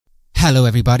Hello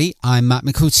everybody, I'm Matt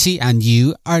McCucci and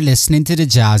you are listening to the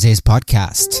JAZZIZ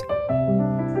podcast.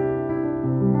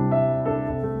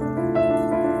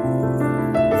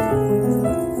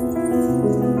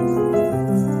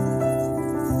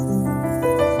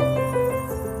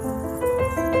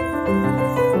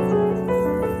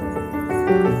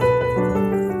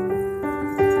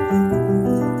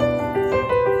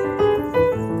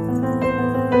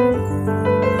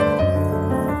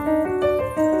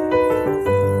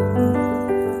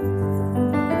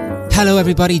 Hello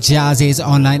everybody, JAZZIZ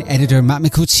online editor Matt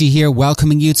McCucci here,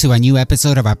 welcoming you to a new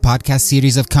episode of our podcast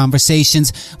series of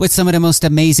conversations with some of the most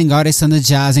amazing artists on the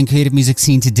jazz and creative music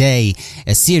scene today.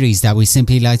 A series that we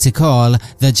simply like to call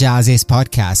the JAZZIZ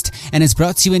podcast, and it's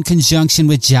brought to you in conjunction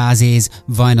with JAZZIZ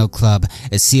Vinyl Club,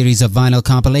 a series of vinyl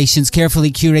compilations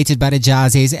carefully curated by the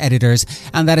JAZZIZ editors,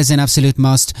 and that is an absolute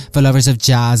must for lovers of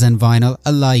jazz and vinyl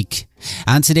alike.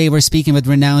 And today we're speaking with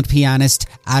renowned pianist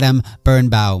Adam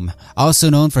BIRNBAUM,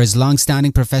 also known for his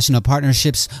long-standing professional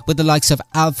partnerships with the likes of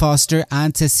Al Foster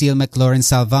and Cecile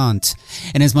McLaurin-Salvant.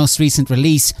 In his most recent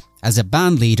release, as a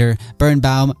band leader,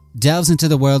 BIRNBAUM delves into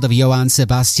the world of Johann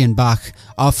Sebastian Bach,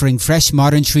 offering fresh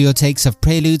modern trio takes of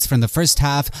preludes from the first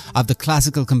half of the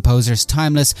classical composer's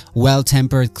timeless,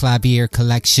 well-tempered clavier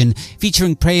collection,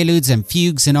 featuring preludes and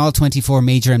fugues in all 24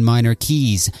 major and minor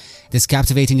keys. This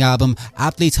captivating album,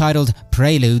 aptly titled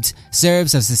Preludes,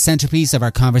 serves as the centerpiece of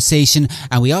our conversation,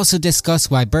 and we also discuss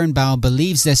why BIRNBAUM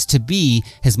believes this to be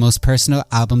his most personal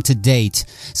album to date.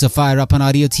 So fire up on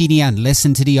Audio TD and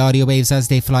listen to the audio waves as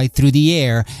they fly through the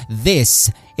air. This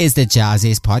is the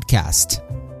JAZZIZ podcast.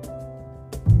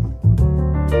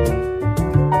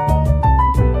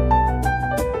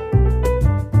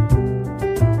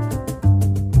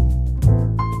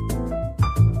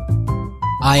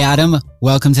 Hi Adam,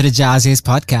 welcome to the JAZZIZ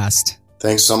podcast.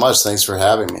 Thanks so much. Thanks for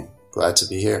having me. Glad to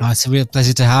be here. Oh, it's a real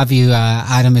pleasure to have you,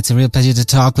 Adam. It's a real pleasure to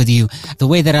talk with you. The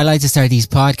way that I like to start these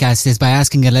podcasts is by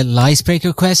asking a little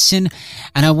icebreaker question.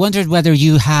 And I wondered whether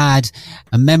you had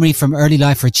a memory from early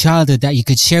life or childhood that you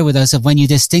could share with us of when you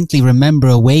distinctly remember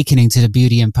awakening to the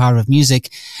beauty and power of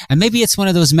music. And maybe it's one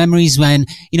of those memories when,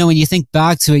 when you think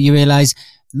back to it, you realize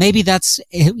maybe that's,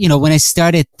 when I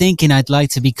started thinking I'd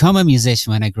like to become a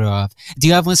musician when I grew up. Do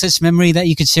you have one such memory that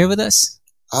you could share with us?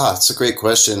 It's a great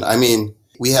question. I mean,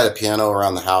 we had a piano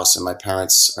around the house, and my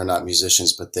parents are not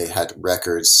musicians, but they had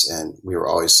records, and we were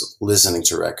always listening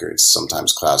to records,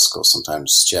 sometimes classical,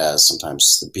 sometimes jazz,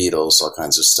 sometimes the Beatles, all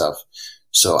kinds of stuff.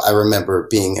 So I remember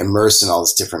being immersed in all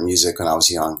this different music when I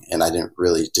was young, and I didn't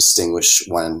really distinguish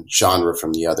one genre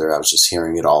from the other. I was just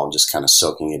hearing it all and just kind of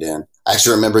soaking it in. I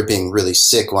actually remember being really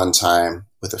sick one time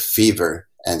with a fever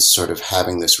and sort of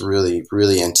having this really,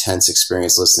 really intense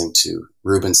experience listening to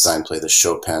Rubinstein play the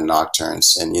Chopin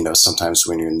nocturnes. And, sometimes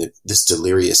when you're in this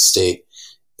delirious state,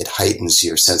 it heightens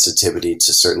your sensitivity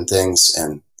to certain things.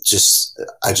 And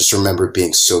I just remember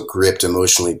being so gripped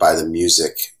emotionally by the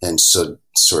music and so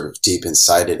sort of deep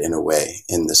inside it in a way,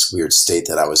 in this weird state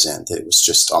that I was in, that it was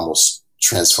just almost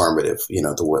transformative,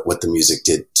 what the music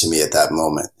did to me at that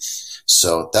moment.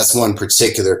 So that's one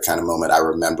particular kind of moment I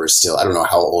remember still. I don't know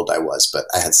how old I was, but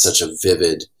I had such a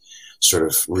vivid sort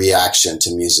of reaction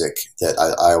to music that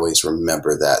I always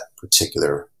remember that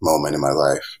particular moment in my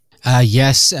life.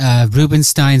 Yes,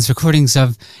 Rubinstein's recordings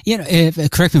of,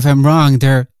 correct me if I'm wrong,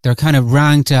 they're kind of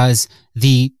ranked as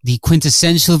the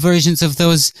quintessential versions of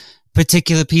those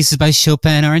particular pieces by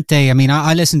Chopin, aren't they? I mean,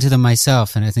 I listen to them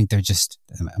myself and I think they're just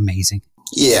amazing.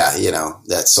 Yeah,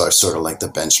 that's sort of like the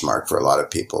benchmark for a lot of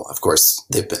people. Of course,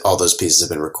 all those pieces have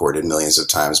been recorded millions of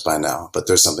times by now, but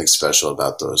there's something special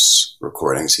about those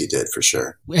recordings he did for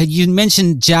sure. You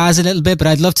mentioned jazz a little bit, but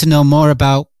I'd love to know more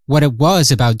about what it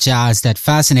was about jazz that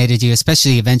fascinated you,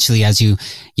 especially eventually as you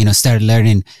started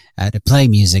learning to play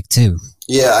music too.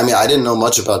 Yeah, I mean, I didn't know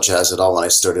much about jazz at all when I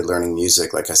started learning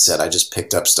music. Like I said, I just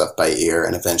picked up stuff by ear,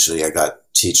 and eventually I got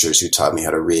teachers who taught me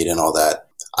how to read and all that.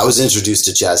 I was introduced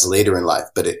to jazz later in life,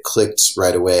 but it clicked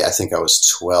right away. I think I was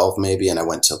 12 maybe, and I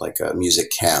went to like a music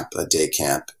camp, a day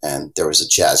camp, and there was a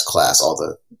jazz class. All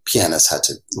the pianists had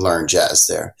to learn jazz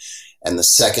there. And the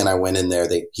second I went in there,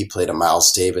 he played a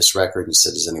Miles Davis record and he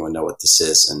said, "Does anyone know what this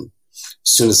is?" And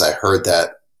as soon as I heard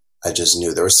that, I just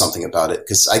knew there was something about it,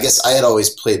 because I guess I had always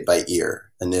played by ear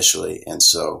initially. And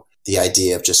so the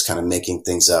idea of just kind of making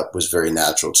things up was very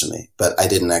natural to me, but I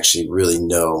didn't actually really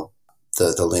know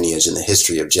the lineage and the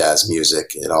history of jazz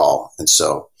music at all. And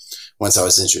so once I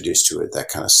was introduced to it, that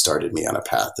kind of started me on a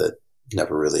path that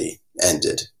never really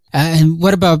ended. And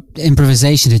what about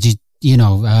improvisation? Did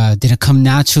did it come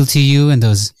natural to you in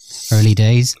those early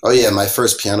days? Oh yeah. My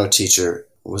first piano teacher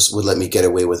would let me get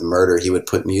away with murder. He would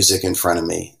put music in front of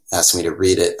me ask me to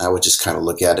read it. I would just kind of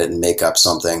look at it and make up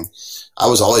something. I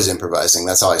was always improvising.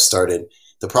 That's how I started.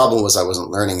 The problem was I wasn't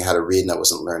learning how to read, and I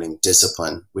wasn't learning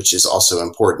discipline, which is also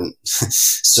important.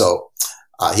 So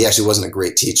he actually wasn't a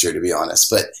great teacher, to be honest,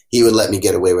 but he would let me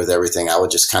get away with everything. I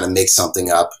would just kind of make something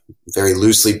up very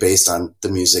loosely based on the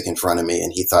music in front of me,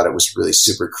 and he thought it was really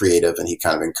super creative, and he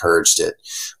kind of encouraged it.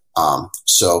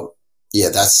 So yeah,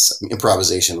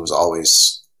 improvisation was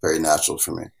always very natural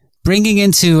for me. Bringing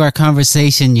into our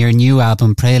conversation your new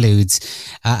album, Preludes,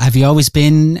 have you always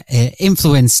been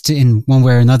influenced in one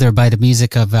way or another by the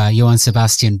music of Johann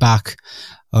Sebastian Bach?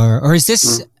 Or is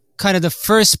this kind of the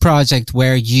first project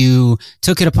where you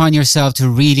took it upon yourself to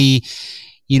really,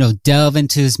 delve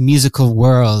into his musical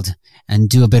world and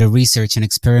do a bit of research and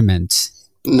experiment?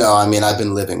 No, I mean, I've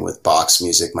been living with Bach's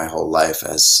music my whole life,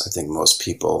 as I think most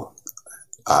people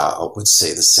would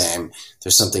say the same.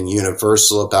 There's something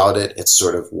universal about it. It's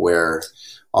sort of where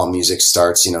all music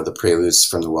starts. The Preludes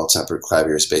from the Well-Tempered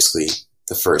Clavier is basically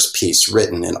the first piece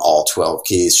written in all 12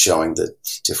 keys, showing the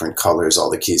different colors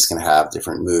all the keys can have,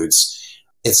 different moods.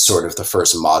 It's sort of the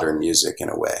first modern music in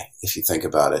a way, if you think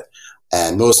about it.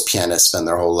 And most pianists spend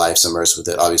their whole lives immersed with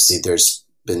it. Obviously, there's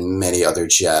been many other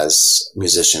jazz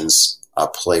musicians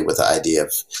play with the idea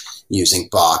of using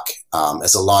Bach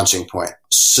as a launching point.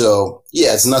 So,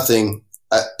 yeah, it's nothing.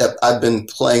 I've been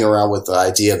playing around with the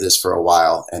idea of this for a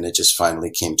while, and it just finally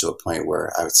came to a point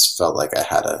where I felt like I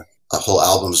had a whole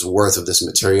album's worth of this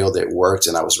material that worked,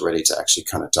 and I was ready to actually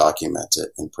kind of document it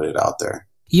and put it out there.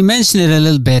 You mentioned it a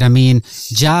little bit. I mean,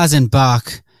 jazz and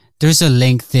Bach, there's a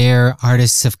link there.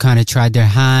 Artists have kind of tried their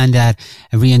hand at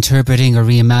reinterpreting or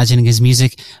reimagining his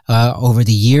music over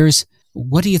the years.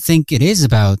 What do you think it is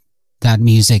about that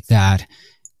music that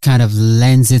kind of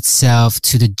lends itself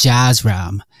to the jazz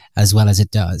realm as well as it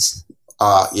does?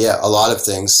 Yeah, a lot of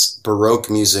things. Baroque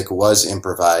music was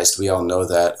improvised. We all know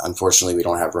that. Unfortunately, we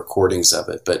don't have recordings of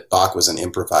it, but Bach was an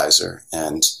improviser,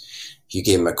 and you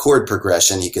gave him a chord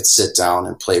progression. He could sit down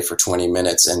and play for 20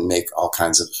 minutes and make all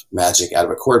kinds of magic out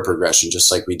of a chord progression,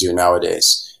 just like we do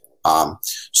nowadays.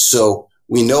 So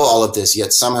we know all of this,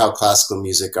 yet somehow classical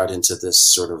music got into this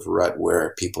sort of rut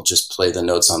where people just play the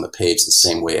notes on the page the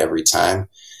same way every time.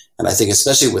 And I think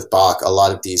especially with Bach, a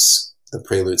lot of the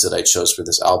preludes that I chose for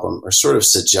this album are sort of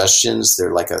suggestions.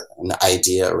 They're like an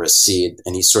idea or a seed,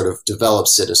 and he sort of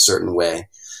develops it a certain way.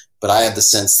 But I have the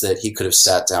sense that he could have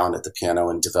sat down at the piano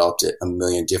and developed it a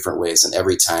million different ways. And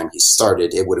every time he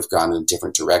started, it would have gone in a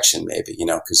different direction, maybe,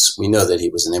 because we know that he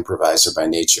was an improviser by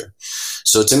nature.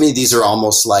 So to me, these are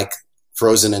almost like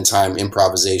frozen in time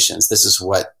improvisations. This is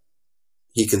what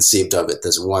he conceived of at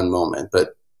this one moment.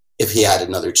 But if he had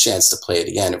another chance to play it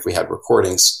again, if we had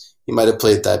recordings, he might have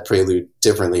played that prelude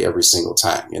differently every single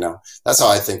time. That's how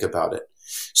I think about it.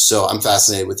 So I'm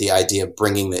fascinated with the idea of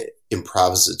bringing the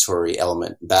improvisatory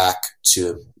element back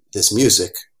to this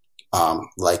music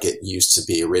like it used to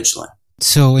be originally.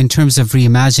 So in terms of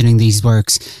reimagining these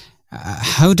works,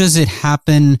 how does it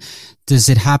happen? Does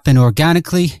it happen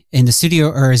organically in the studio,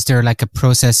 or is there like a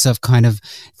process of kind of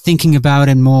thinking about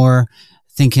it more,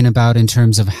 thinking about in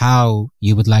terms of how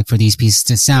you would like for these pieces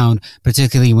to sound,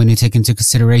 particularly when you take into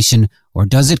consideration, or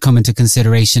does it come into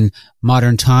consideration,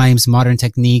 modern times, modern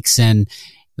techniques, and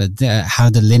how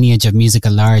the lineage of music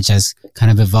at large has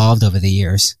kind of evolved over the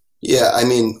years? Yeah, I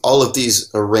mean, all of these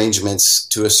arrangements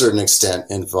to a certain extent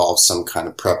involve some kind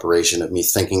of preparation of me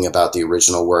thinking about the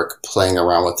original work, playing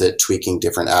around with it, tweaking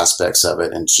different aspects of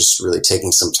it, and just really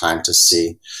taking some time to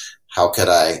see how could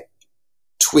I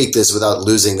tweak this without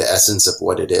losing the essence of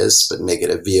what it is, but make it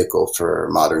a vehicle for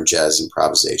modern jazz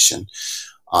improvisation.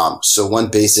 So one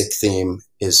basic theme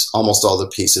is almost all the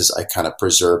pieces I kind of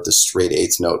preserve the straight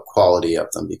eighth note quality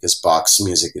of them, because Bach's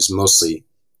music is mostly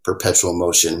perpetual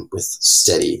motion with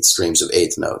steady streams of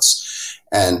eighth notes.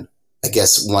 And I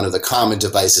guess one of the common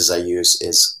devices I use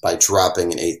is by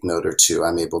dropping an eighth note or two,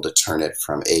 I'm able to turn it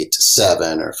from 8 to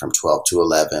 7 or from 12 to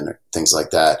 11 or things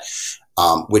like that,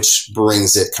 which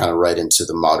brings it kind of right into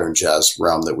the modern jazz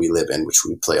realm that we live in, which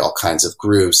we play all kinds of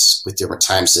grooves with different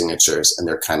time signatures, and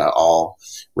they're kind of all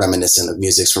reminiscent of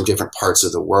musics from different parts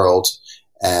of the world.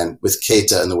 And with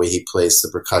Keita and the way he plays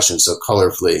the percussion so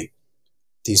colorfully,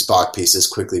 these Bach pieces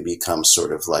quickly become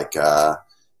sort of like,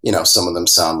 some of them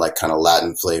sound like kind of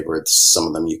Latin flavored. Some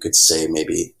of them you could say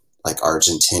maybe like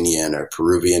Argentinian or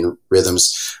Peruvian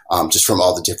rhythms, just from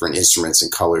all the different instruments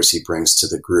and colors he brings to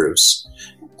the grooves.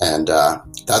 And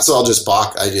that's all just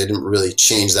Bach. I didn't really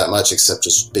change that much, except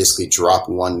just basically drop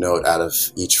one note out of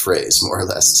each phrase, more or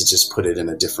less, to just put it in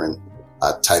a different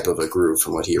type of a groove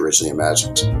from what he originally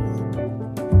imagined.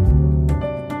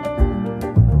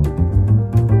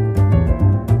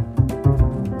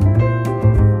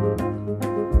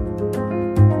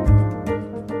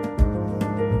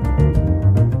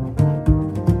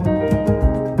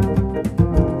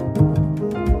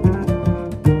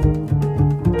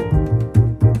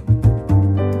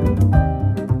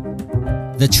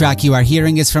 track you are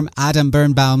hearing is from Adam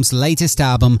Birnbaum's latest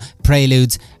album,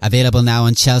 Preludes, available now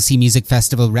on Chelsea Music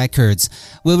Festival Records.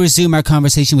 We'll resume our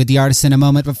conversation with the artist in a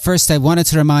moment, but first I wanted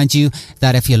to remind you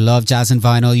that if you love jazz and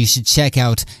vinyl, you should check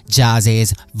out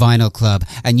JAZZIZ Vinyl Club,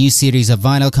 a new series of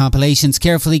vinyl compilations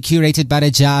carefully curated by the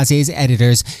JAZZIZ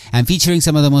editors and featuring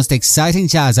some of the most exciting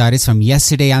jazz artists from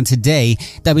yesterday and today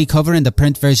that we cover in the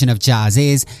print version of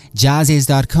JAZZIZ,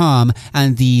 jazziz.com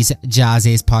and these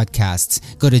JAZZIZ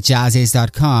podcasts. Go to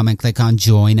jazziz.com and click on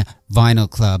Join Vinyl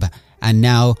Club. And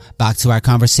now, back to our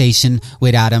conversation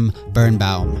with Adam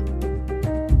Birnbaum.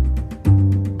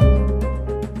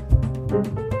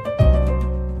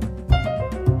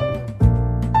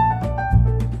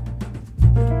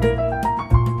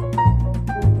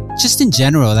 Just in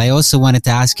general, I also wanted to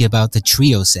ask you about the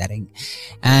trio setting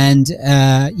and,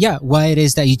 why it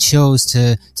is that you chose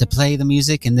to play the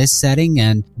music in this setting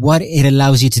and what it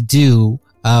allows you to do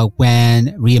when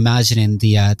reimagining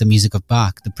the music of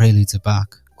Bach, the preludes of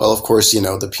Bach. Well, of course,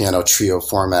 the piano trio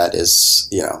format is,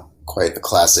 quite a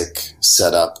classic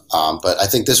setup. But I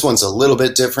think this one's a little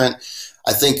bit different.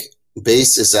 I think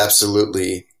bass is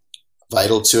absolutely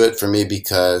vital to it for me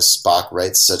because Bach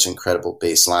writes such incredible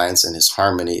bass lines and his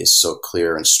harmony is so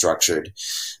clear and structured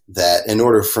that in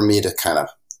order for me to kind of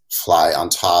fly on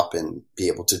top and be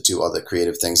able to do all the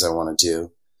creative things I want to do,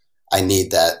 I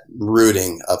need that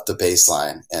rooting of the bass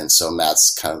line. And so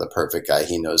Matt's kind of the perfect guy.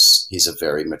 He knows he's a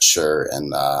very mature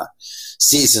and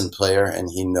seasoned player, and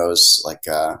he knows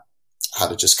how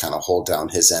to just kind of hold down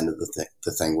his end of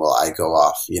the thing while I go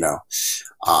off,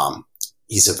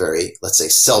 He's a very, let's say,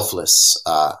 selfless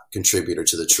contributor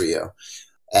to the trio.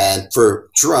 And for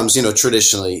drums,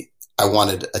 traditionally, I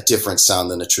wanted a different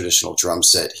sound than a traditional drum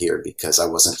set here because I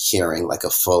wasn't hearing like a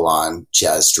full-on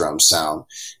jazz drum sound.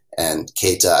 And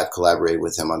Keita, I've collaborated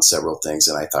with him on several things,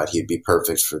 and I thought he'd be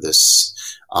perfect for this.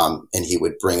 And he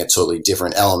would bring a totally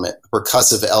different element,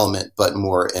 percussive element, but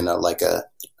more in a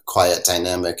quiet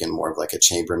dynamic and more of like a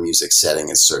chamber music setting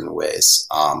in certain ways,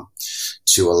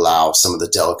 to allow some of the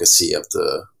delicacy of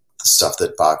the stuff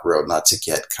that Bach wrote not to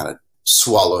get kind of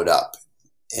swallowed up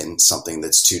in something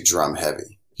that's too drum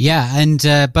heavy. Yeah, and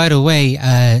by the way,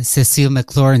 Cécile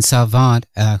McLaurin-Salvant,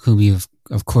 whom you've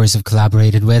of course have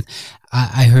collaborated with,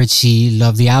 I heard she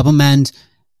loved the album and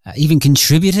even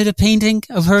contributed a painting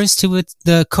of hers to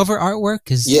the cover artwork.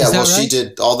 Is that right? She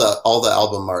did all the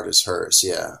album art is hers.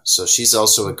 Yeah. So she's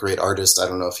also a great artist. I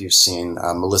don't know if you've seen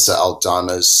Melissa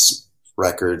Aldana's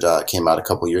record, came out a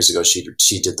couple years ago.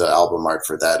 She did the album art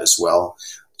for that as well.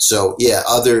 So yeah,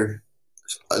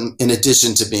 in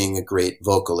addition to being a great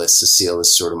vocalist, Cécile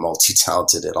is sort of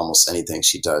multi-talented at almost anything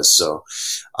she does. So,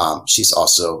 she's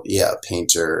also, a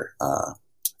painter. I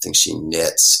think she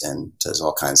knits and does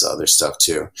all kinds of other stuff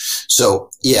too. So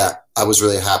I was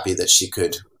really happy that she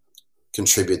could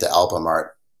contribute the album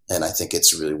art. And I think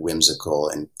it's really whimsical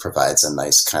and provides a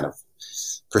nice kind of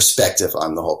perspective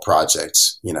on the whole project,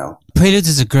 Preludes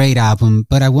is a great album,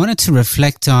 but I wanted to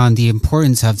reflect on the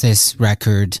importance of this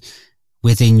record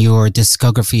within your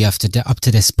discography up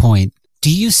to this point.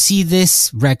 Do you see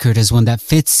this record as one that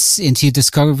fits into your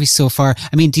discography so far?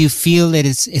 I mean, do you feel that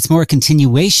it's more a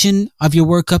continuation of your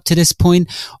work up to this point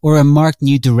or a marked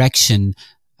new direction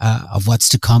of what's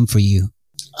to come for you?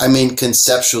 I mean,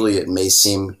 conceptually, it may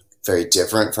seem very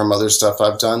different from other stuff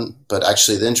I've done, but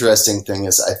actually the interesting thing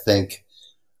is I think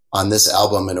on this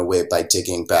album, in a way, by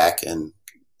digging back and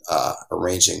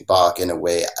arranging Bach in a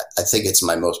way, I think it's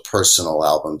my most personal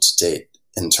album to date,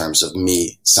 in terms of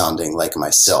me sounding like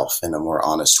myself in a more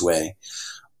honest way.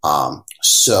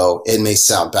 So it may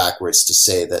sound backwards to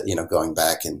say that, going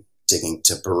back and digging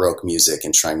to Baroque music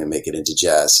and trying to make it into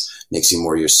jazz makes you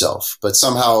more yourself. But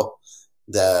somehow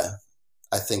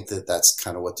I think that that's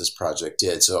kind of what this project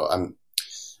did. So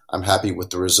I'm happy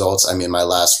with the results. I mean, my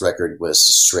last record was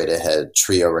a straight ahead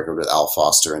trio record with Al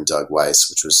Foster and Doug Weiss,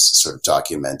 which was sort of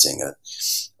documenting a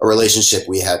relationship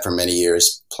we had for many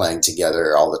years, playing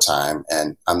together all the time.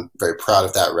 And I'm very proud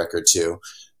of that record too,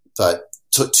 but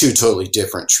two totally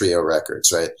different trio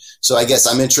records, right? So I guess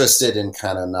I'm interested in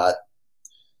kind of not,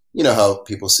 how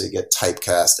people say get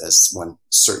typecast as one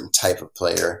certain type of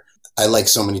player. I like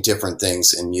so many different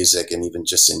things in music and even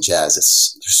just in jazz.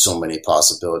 There's so many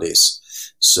possibilities.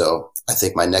 So I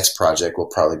think my next project will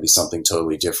probably be something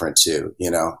totally different too,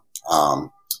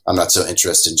 I'm not so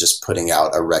interested in just putting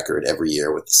out a record every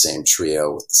year with the same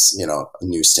trio with,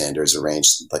 new standards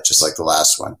arranged, just like the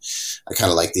last one. I kind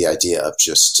of like the idea of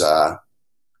just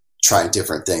trying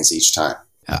different things each time.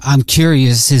 I'm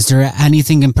curious, is there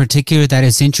anything in particular that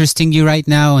is interesting you right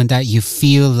now and that you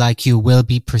feel like you will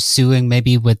be pursuing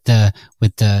maybe with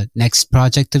the next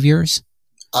project of yours?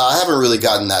 I haven't really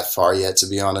gotten that far yet, to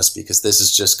be honest, because this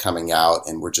is just coming out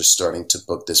and we're just starting to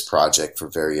book this project for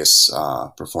various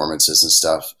performances and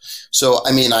stuff. So,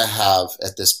 I mean, I have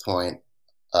at this point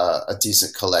a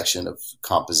decent collection of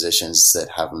compositions that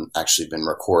haven't actually been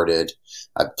recorded.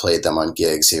 I've played them on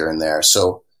gigs here and there.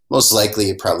 So most likely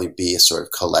it'd probably be a sort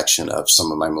of collection of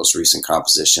some of my most recent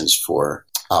compositions for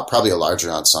probably a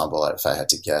larger ensemble, if I had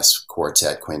to guess,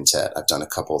 quartet, quintet. I've done a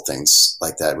couple of things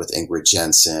like that with Ingrid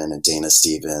Jensen and Dana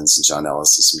Stevens and John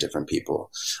Ellis and some different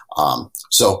people.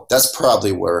 So that's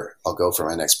probably where I'll go for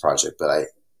my next project, but I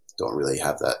don't really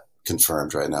have that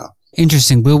confirmed right now.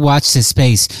 Interesting. We'll watch this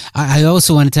space. I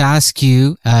also wanted to ask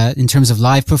you, in terms of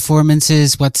live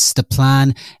performances, what's the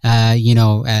plan? Have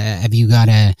you got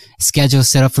a schedule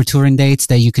set up for touring dates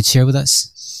that you could share with us?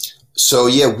 So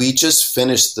yeah, we just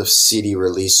finished the CD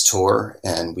release tour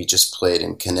and we just played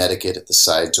in Connecticut at the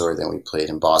Side Door. Then we played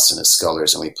in Boston at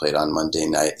Scullers and we played on Monday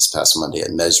night, this past Monday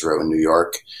at Mesro in New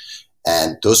York.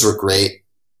 And those were great.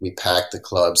 We packed the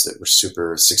clubs. That were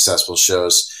super successful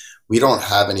shows. We don't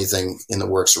have anything in the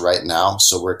works right now.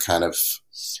 So we're kind of,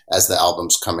 as the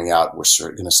album's coming out, we're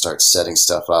sort of going to start setting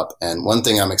stuff up. And one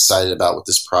thing I'm excited about with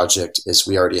this project is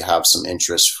we already have some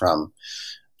interest from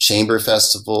chamber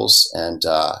festivals and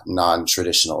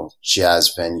non-traditional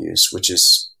jazz venues,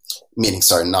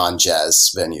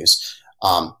 non-jazz venues.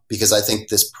 Because I think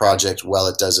this project, while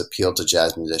it does appeal to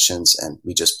jazz musicians, and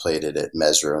we just played it at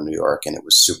Mesro in New York and it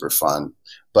was super fun,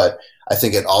 but I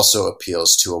think it also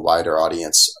appeals to a wider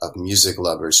audience of music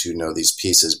lovers who know these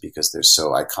pieces because they're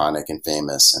so iconic and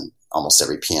famous, and almost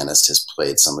every pianist has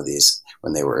played some of these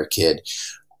when they were a kid.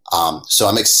 So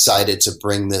I'm excited to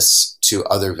bring this to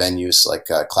other venues like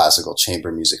classical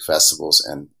chamber music festivals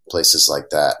and places like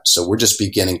that. So we're just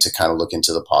beginning to kind of look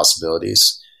into the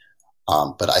possibilities.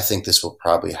 But I think this will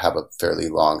probably have a fairly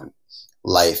long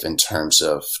life in terms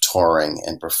of touring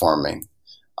and performing,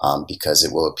 because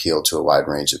it will appeal to a wide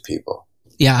range of people.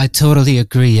 Yeah, I totally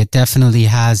agree. It definitely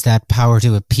has that power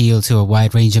to appeal to a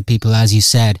wide range of people, as you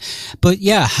said. But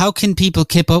yeah, how can people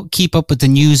keep up with the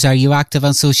news? Are you active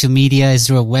on social media? Is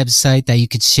there a website that you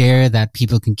could share that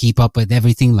people can keep up with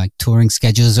everything like touring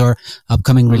schedules or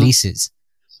upcoming releases?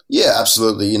 Yeah,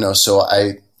 absolutely. So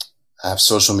I have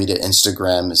social media.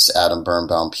 Instagram is Adam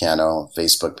Birnbaum Piano.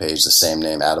 Facebook page, the same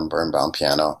name, Adam Birnbaum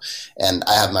Piano. And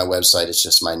I have my website. It's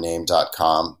just my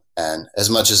name.com. And as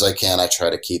much as I can, I try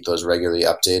to keep those regularly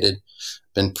updated.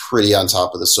 Been pretty on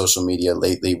top of the social media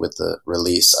lately with the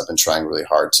release. I've been trying really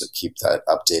hard to keep that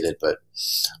updated. But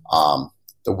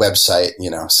the website,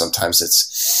 sometimes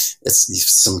it's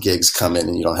some gigs come in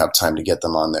and you don't have time to get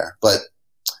them on there. But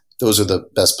those are the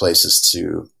best places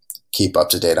to keep up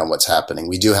to date on what's happening.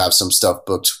 We do have some stuff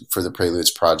booked for the Preludes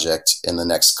project in the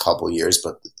next couple years,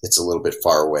 but it's a little bit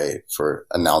far away for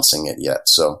announcing it yet.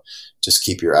 So just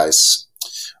keep your eyes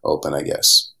open, I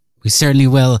guess. We certainly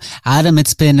will. Adam,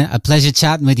 it's been a pleasure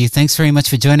chatting with you. Thanks very much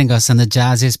for joining us on the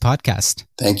JAZZIZ podcast.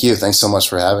 Thank you. Thanks so much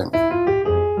for having me.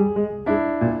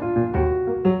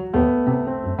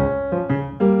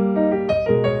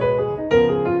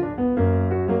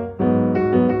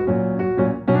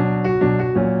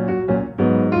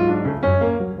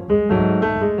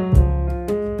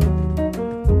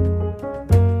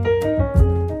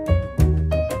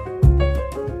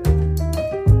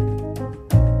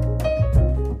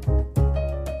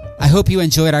 I hope you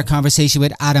enjoyed our conversation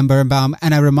with Adam Birnbaum,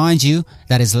 and I remind you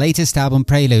that his latest album,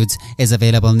 Preludes, is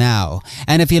available now.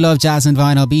 And if you love jazz and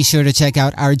vinyl, be sure to check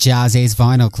out our JAZZIZ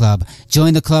Vinyl Club.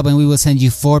 Join the club and we will send you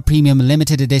 4 premium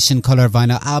limited edition color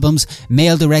vinyl albums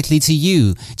mailed directly to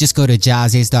you. Just go to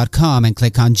jazziz.com and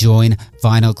click on Join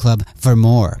Vinyl Club for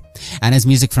more. And as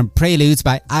music from Preludes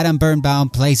by Adam Birnbaum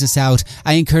plays us out,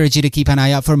 I encourage you to keep an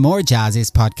eye out for more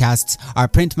JAZZIZ podcasts, our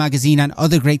print magazine and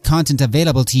other great content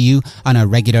available to you on our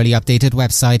regularly updated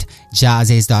website,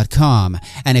 jazziz.com.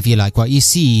 And if you like what you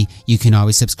see, you can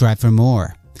always subscribe for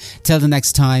more. Till the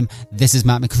next time, this is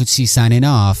Matt Micucci signing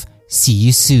off. See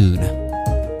you soon.